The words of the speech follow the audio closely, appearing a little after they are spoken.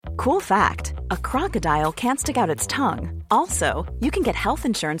Cool fact, a crocodile can't stick out its tongue. Also, you can get health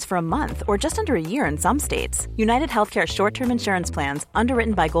insurance for a month or just under a year in some states. United Healthcare short-term insurance plans,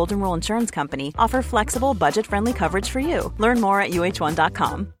 underwritten by Golden Rule Insurance Company, offer flexible, budget-friendly coverage for you. Learn more at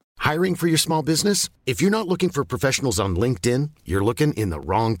UH1.com. Hiring for your small business? If you're not looking for professionals on LinkedIn, you're looking in the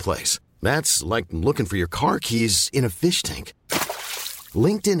wrong place. That's like looking for your car keys in a fish tank.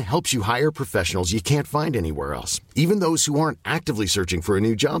 LinkedIn helps you hire professionals you can't find anywhere else, even those who aren't actively searching for a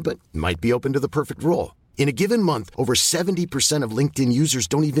new job but might be open to the perfect role. In a given month, over 70% of LinkedIn users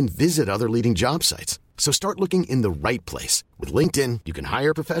don't even visit other leading job sites. So start looking in the right place. With LinkedIn, you can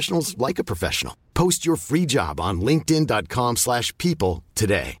hire professionals like a professional. Post your free job on linkedin.com/people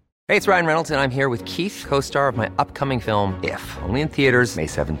today. Hey, it's Ryan Reynolds, and I'm here with Keith, co-star of my upcoming film, If, only in theaters May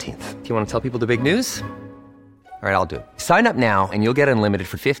 17th. Do you want to tell people the big news? All right, I'll do it. Sign up now and you'll get unlimited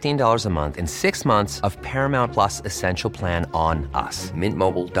for $15 a month and 6 months of Paramount Plus Essential Plan on us.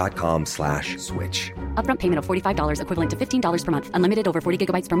 MintMobile.com/switch. Upfront payment of $45 equivalent to $15 per month. Unlimited over 40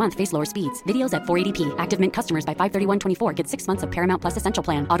 gigabytes per month. Face lower speeds. Videos at 480p. Active Mint customers by 531.24 get 6 months of Paramount Plus Essential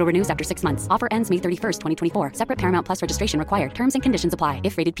Plan. Auto renews after 6 months. Offer ends May 31st, 2024. Separate Paramount Plus registration required. Terms and conditions apply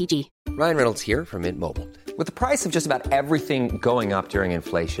if rated PG. Ryan Reynolds here from Mint Mobile. With the price of just about everything going up during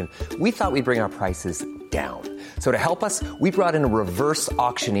inflation, we thought we'd bring our prices down. So to help us, we brought in a reverse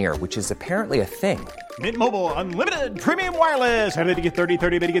auctioneer, which is apparently a thing. Mint Mobile Unlimited Premium Wireless. How to get 30,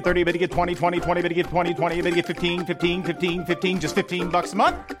 30, bit to get 30, bit to get 20, 20, 20, bit to get 20, 20, bit to get 15, 15, 15, 15, just $15 a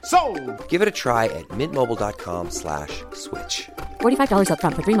month? Sold! Give it a try at mintmobile.com/switch. $45 up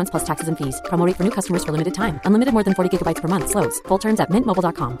front for 3 months plus taxes and fees. Promo rate for new customers for limited time. Unlimited more than 40 gigabytes per month. Slows full terms at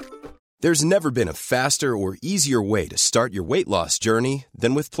mintmobile.com. There's never been a faster or easier way to start your weight loss journey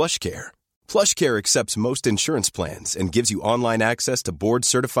than with PlushCare. PlushCare accepts most insurance plans and gives you online access to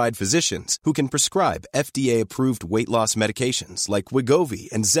board-certified physicians who can prescribe FDA-approved weight loss medications like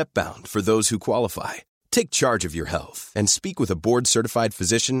Wegovy and Zepbound for those who qualify. Take charge of your health and speak with a board-certified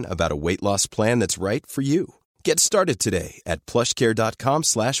physician about a weight loss plan that's right for you. Get started today at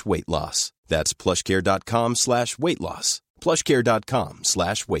plushcare.com/weight loss. That's plushcare.com/weight loss.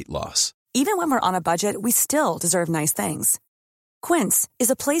 plushcare.com/weight loss. Even when we're on a budget, we still deserve nice things. Quince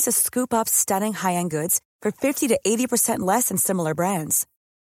is a place to scoop up stunning high-end goods for 50 to 80% less than similar brands.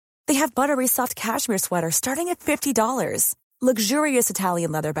 They have buttery soft cashmere sweaters starting at $50, luxurious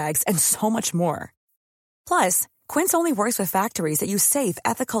Italian leather bags, and so much more. Plus, Quince only works with factories that use safe,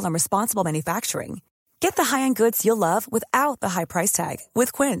 ethical, and responsible manufacturing. Get the high-end goods you'll love without the high price tag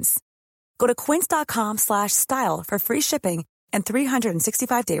with Quince. Go to quince.com/style for free shipping and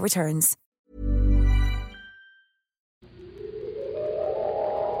 365-day returns.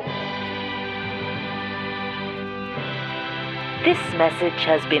 This message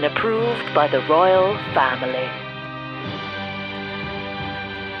has been approved by the royal family.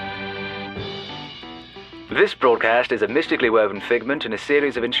 This broadcast is a mystically woven figment in a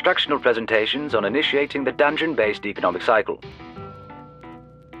series of instructional presentations on initiating the dungeon-based economic cycle.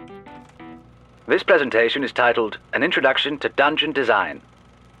 This presentation is titled An Introduction to Dungeon Design.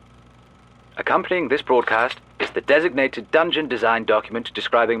 Accompanying this broadcast is the designated dungeon design document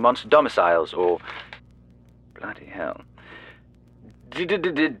describing monster domiciles, or... bloody hell.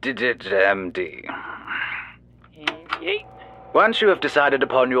 MD. Once you have decided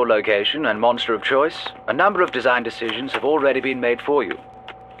upon your location and monster of choice, a number of design decisions have already been made for you.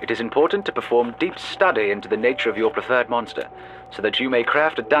 It is important to perform deep study into the nature of your preferred monster, so that you may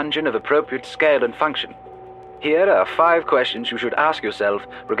craft a dungeon of appropriate scale and function. Here are 5 questions you should ask yourself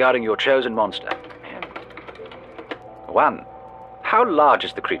regarding your chosen monster. 1. How large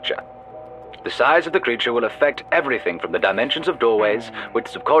is the creature? The size of the creature will affect everything from the dimensions of doorways,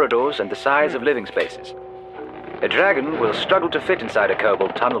 widths of corridors, and the size of living spaces. A dragon will struggle to fit inside a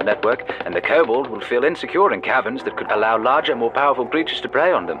kobold tunnel network, and the kobold will feel insecure in caverns that could allow larger, more powerful creatures to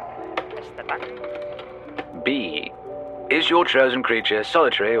prey on them. B. Is your chosen creature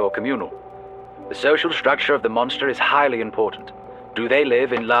solitary or communal? The social structure of the monster is highly important. Do they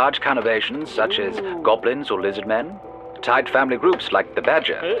live in large conurbations, such as goblins or lizard men? Tight family groups like the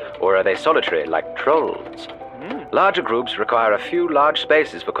badger, or are they solitary like trolls? Larger groups require a few large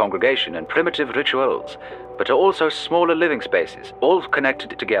spaces for congregation and primitive rituals, but are also smaller living spaces, all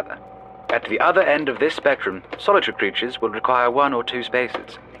connected together. At the other end of this spectrum, solitary creatures will require 1 or 2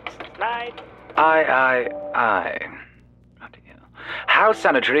 spaces. Aye. How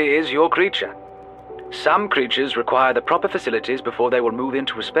sanitary is your creature? Some creatures require the proper facilities before they will move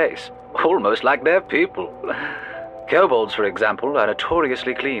into a space, almost like they're people. Kobolds, for example, are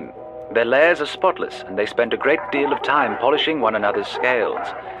notoriously clean. Their lairs are spotless, and they spend a great deal of time polishing one another's scales.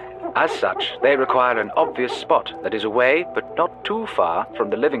 As such, they require an obvious spot that is away but not too far from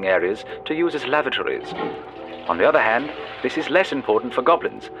the living areas to use as lavatories. On the other hand, this is less important for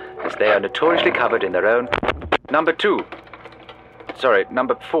goblins, as they are notoriously covered in their own... Number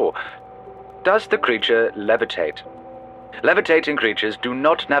 4. Does the creature levitate? Levitating creatures do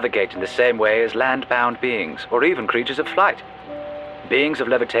not navigate in the same way as land-bound beings, or even creatures of flight. Beings of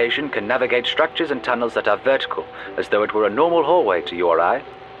levitation can navigate structures and tunnels that are vertical, as though it were a normal hallway to you or I.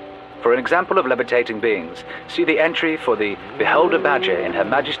 For an example of levitating beings, see the entry for the Beholder Badger in Her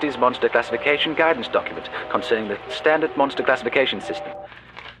Majesty's Monster Classification Guidance document concerning the standard monster classification system.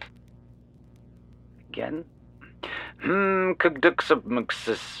 Again.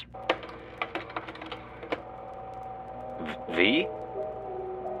 V?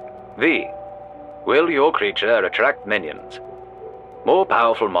 V. Will your creature attract minions? More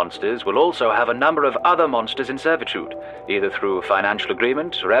powerful monsters will also have a number of other monsters in servitude, either through financial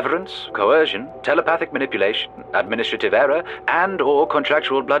agreement, reverence, coercion, telepathic manipulation, administrative error, and/or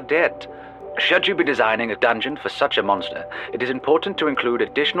contractual blood debt. Should you be designing a dungeon for such a monster, it is important to include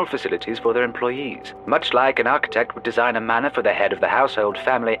additional facilities for their employees, much like an architect would design a manor for the head of the household,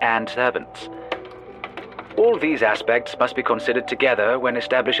 family, and servants. All these aspects must be considered together when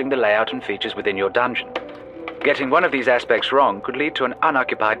establishing the layout and features within your dungeon. Getting one of these aspects wrong could lead to an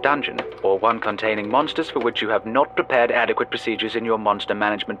unoccupied dungeon, or one containing monsters for which you have not prepared adequate procedures in your monster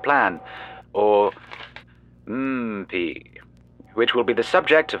management plan, or MP, which will be the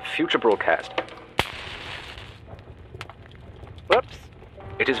subject of future broadcast. Whoops.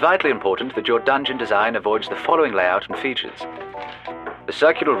 It is vitally important that your dungeon design avoids the following layout and features. A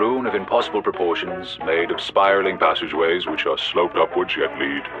circular room of impossible proportions, made of spiraling passageways which are sloped upwards yet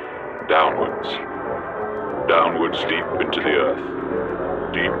lead downwards. Downwards deep into the earth,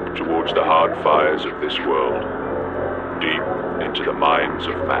 deep towards the hard fires of this world, deep into the minds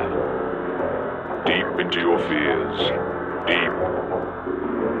of man, deep into your fears, deep,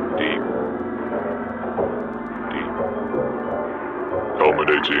 deep, deep,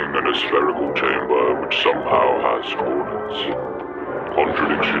 culminating in a spherical chamber which somehow has corners,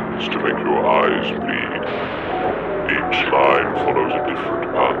 contradictions to make your eyes bleed. Each line follows a different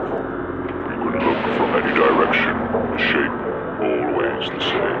path. You can look from any direction, the shape always the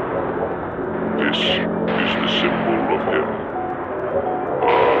same. This is the symbol of him.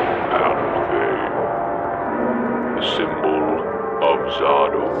 And they. The symbol of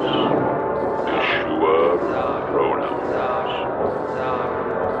Zardos. Yeshua Rona.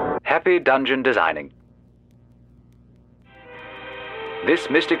 Happy dungeon designing.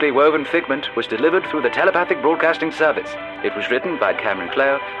 This mystically woven figment was delivered through the telepathic broadcasting service. It was written by Cameron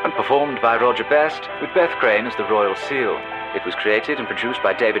Clough and performed by Roger Best, with Beth Crane as the Royal Seal. It was created and produced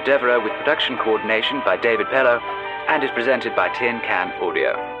by David Devereux, with production coordination by David Pello, and is presented by Tin Can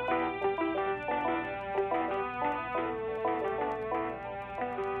Audio.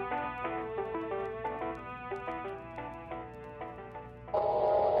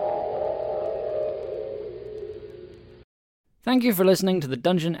 Thank you for listening to the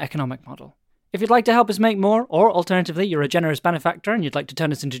Dungeon Economic Model. If you'd like to help us make more, or alternatively you're a generous benefactor and you'd like to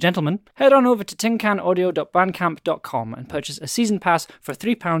turn us into gentlemen, head on over to tincanaudio.bandcamp.com and purchase a season pass for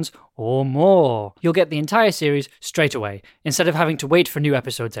 £3 or more. You'll get the entire series straight away, instead of having to wait for new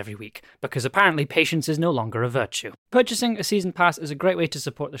episodes every week, because apparently patience is no longer a virtue. Purchasing a season pass is a great way to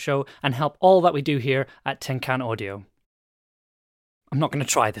support the show and help all that we do here at Tin Can Audio. I'm not going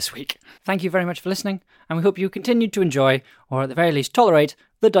to try this week. Thank you very much for listening, and we hope you continue to enjoy, or at the very least tolerate,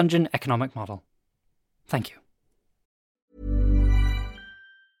 the Dungeon Economic Model. Thank you.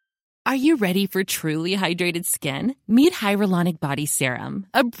 Are you ready for truly hydrated skin? Meet Hyaluronic Body Serum,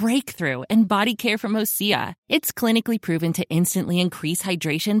 a breakthrough in body care from Osea. It's clinically proven to instantly increase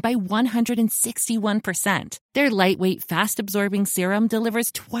hydration by 161%. Their lightweight, fast-absorbing serum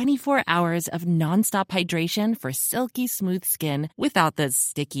delivers 24 hours of nonstop hydration for silky smooth skin without the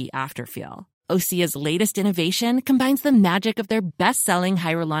sticky afterfeel. Osea's latest innovation combines the magic of their best-selling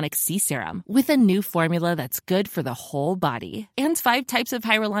Hyaluronic Sea Serum with a new formula that's good for the whole body and 5 types of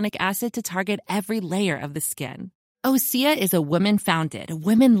hyaluronic acid to target every layer of the skin. Osea is a women-founded,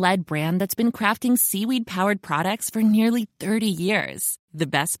 women-led brand that's been crafting seaweed-powered products for nearly 30 years. The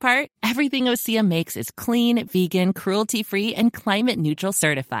best part? Everything Osea makes is clean, vegan, cruelty-free, and climate-neutral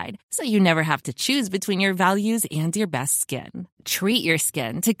certified, so you never have to choose between your values and your best skin. Treat your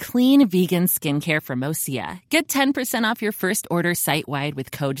skin to clean, vegan skincare from Osea. Get 10% off your first order site-wide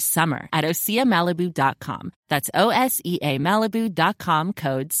with code SUMMER at OseaMalibu.com. That's OSEA Malibu.com,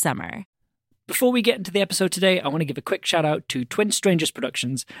 code SUMMER. Before we get into the episode today, I want to give a quick shout out to Twin Strangers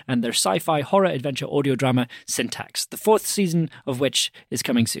Productions and their sci-fi horror adventure audio drama Syntax, the 4th season of which is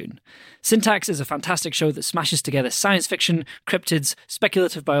coming soon. Syntax is a fantastic show that smashes together science fiction, cryptids,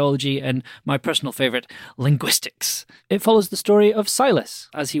 speculative biology, and my personal favourite, linguistics. It follows the story of Silas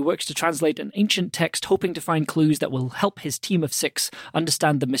as he works to translate an ancient text, hoping to find clues that will help his team of 6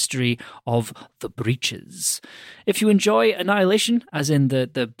 understand the mystery of the breaches. If you enjoy Annihilation, as in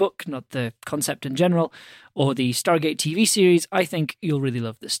the book, not the concept in general, or the Stargate TV series, I think you'll really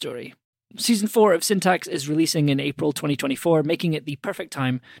love this story. Season 4 of Syntax is releasing in April 2024, making it the perfect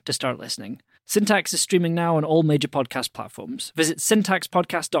time to start listening. Syntax is streaming now on all major podcast platforms. Visit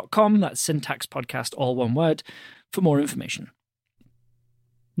syntaxpodcast.com, that's Syntax Podcast, all one word, for more information.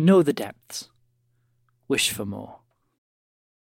 Know the depths. Wish for more.